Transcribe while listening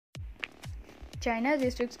China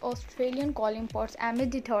restricts Australian coal imports amid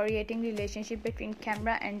deteriorating relationship between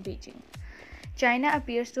Canberra and Beijing. China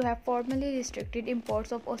appears to have formally restricted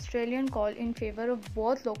imports of Australian coal in favor of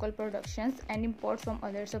both local productions and imports from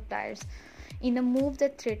other suppliers, in a move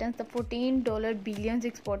that threatens the $14 billion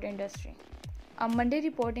export industry. A Monday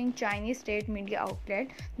reporting Chinese state media outlet,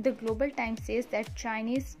 the Global Times says that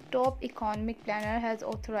Chinese top economic planner has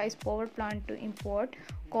authorized power plant to import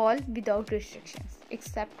coal without restrictions,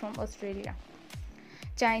 except from Australia.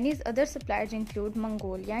 Chinese other suppliers include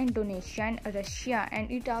Mongolia, Indonesia, and Russia,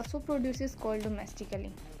 and it also produces coal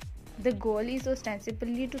domestically. The goal is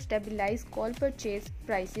ostensibly to stabilize coal purchase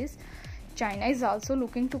prices. China is also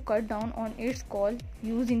looking to cut down on its coal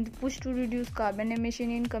use in the push to reduce carbon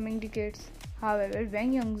emission in coming decades. However,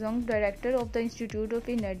 Wang Yongzhong, director of the Institute of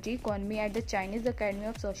Energy Economy at the Chinese Academy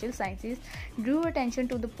of Social Sciences, drew attention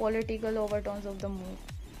to the political overtones of the move.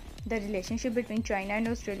 The relationship between China and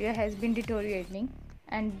Australia has been deteriorating,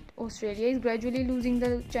 and Australia is gradually losing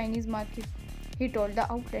the Chinese market, he told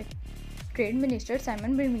the outlet. Trade Minister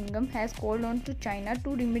Simon Birmingham has called on to China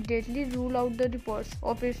to immediately rule out the reports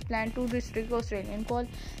of its plan to restrict Australian coal,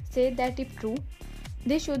 said that if true,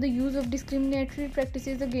 they show the use of discriminatory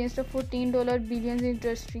practices against a $14 billion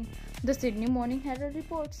industry, the Sydney Morning Herald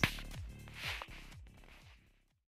reports.